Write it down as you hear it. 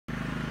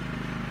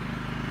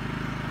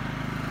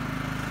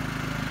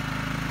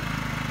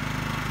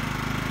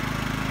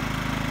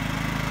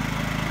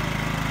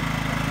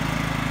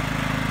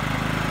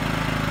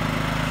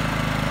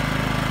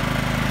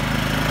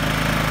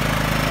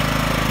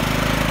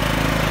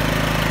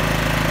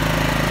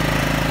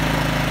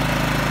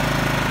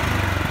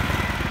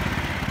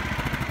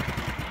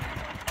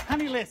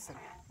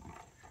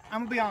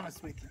I'm gonna be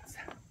honest with you.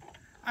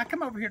 I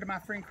come over here to my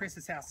friend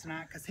Chris's house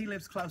tonight because he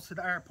lives close to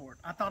the airport.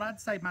 I thought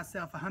I'd save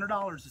myself $100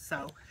 or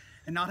so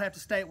and not have to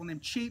stay at one of them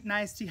cheap,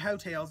 nasty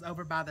hotels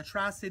over by the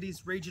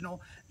Tri-Cities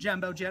Regional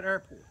Jumbo Jet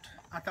Airport.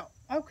 I thought,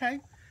 okay,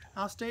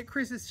 I'll stay at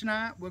Chris's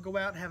tonight. We'll go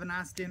out and have a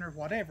nice dinner,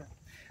 whatever.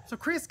 So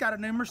Chris got a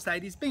new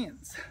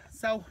Mercedes-Benz.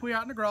 So we're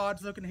out in the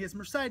garage looking at his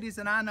Mercedes,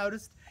 and I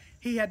noticed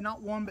he had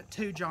not one but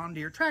 2 John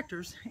Deere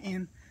tractors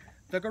in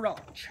the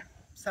garage.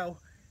 So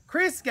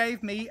Chris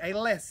gave me a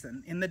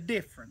lesson in the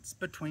difference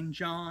between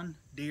John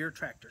Deere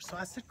tractors. So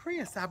I said,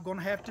 Chris, I'm going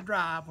to have to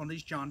drive one of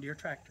these John Deere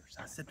tractors.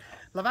 I said,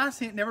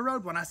 Lae'Visia never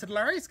rode one. I said,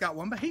 Larry's got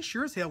one, but he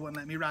sure as hell wouldn't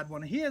let me ride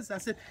one of his. I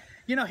said,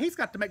 you know, he's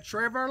got to make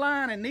sure every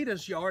line in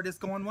Nita's yard is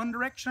going one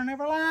direction and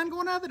every line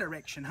going the other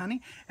direction,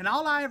 honey. And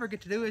all I ever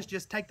get to do is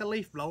just take the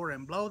leaf blower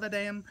and blow the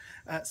damn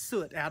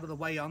soot out of the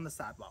way on the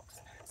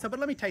sidewalks. So, but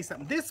let me tell you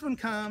something. This one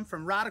come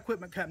from Wright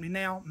Equipment Company,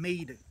 now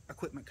Mead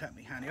Equipment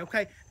Company, honey,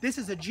 okay? This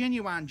is a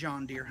genuine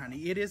John Deere,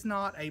 honey. It is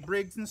not a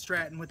Briggs &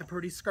 Stratton with a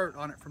pretty skirt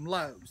on it from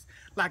Lowe's,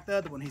 like the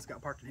other one he's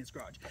got parked in his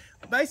garage.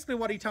 Basically,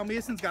 what he told me,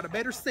 this one's got a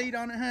better seat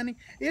on it, honey.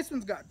 This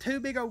one's got 2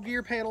 big old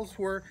gear pedals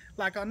where,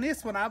 like on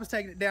this one, I was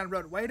taking it down,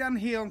 rode it way down the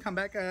hill and come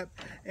back up.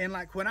 And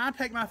like when I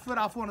take my foot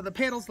off one of the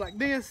pedals like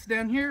this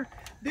down here,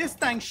 this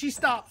thing, she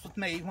stops with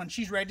me. When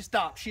she's ready to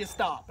stop, she'll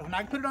stop. And when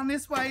I put it on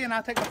this way and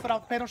I take my foot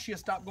off the pedal, she'll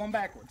stop going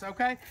backwards,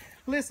 okay?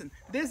 Listen,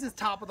 this is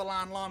top of the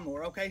line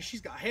lawnmower, okay? She's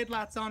got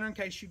headlights on her in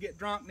case you get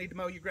drunk, need to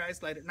mow your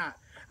grass late at night.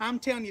 I'm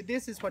telling you,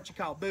 this is what you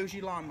call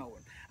bougie lawn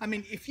mowing. I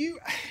mean, if you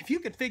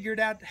could figure it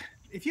out,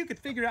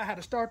 how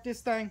to start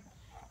this thing,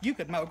 you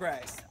could mow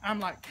grass. I'm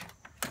like,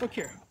 look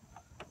here.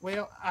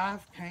 Well, I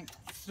can't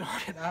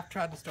start it. I've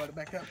tried to start it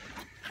back up.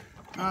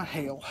 Oh,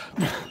 hell.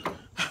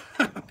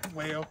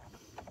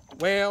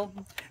 Well,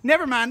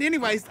 never mind.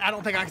 Anyways, I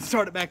don't think I can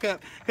start it back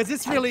up because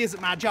this really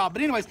isn't my job.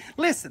 But anyways,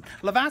 listen,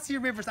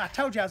 Lae'Visia Rivers, I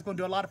told you I was going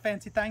to do a lot of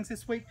fancy things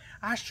this week.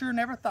 I sure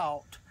never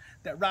thought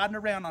that riding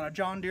around on a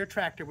John Deere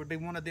tractor would be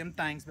one of them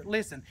things. But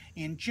listen,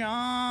 in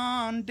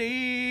John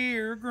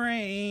Deere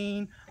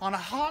green, on a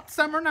hot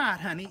summer night,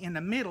 honey, in the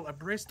middle of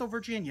Bristol,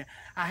 Virginia,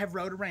 I have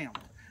rode around.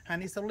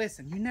 Honey, so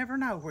listen, you never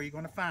know where you're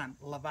going to find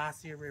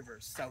Lae'Visia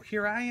Rivers. So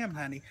here I am,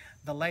 honey,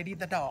 the lady,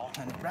 the doll,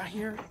 honey, right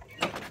here.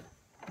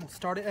 We'll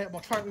start it up.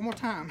 We'll try it one more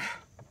time.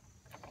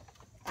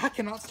 I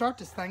cannot start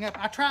this thing up.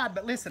 I tried,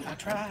 but listen, I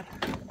tried.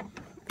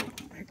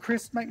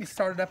 Chris, make me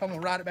start it up. I'm going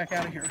to ride it back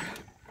out of here.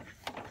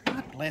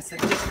 God bless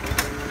it.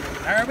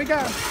 There we go.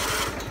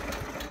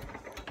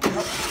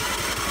 Oh.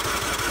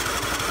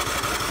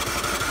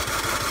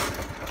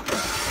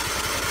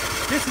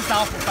 This is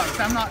awful, folks.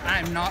 I'm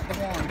not the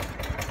one.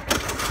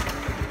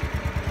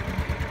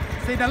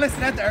 See, now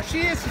listen, there she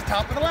is. She's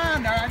top of the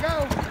line. There I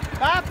go.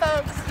 Bye,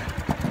 folks.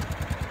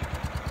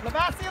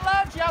 Lae'Visia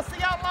loves you. I'll see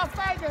y'all in Las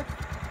Vegas.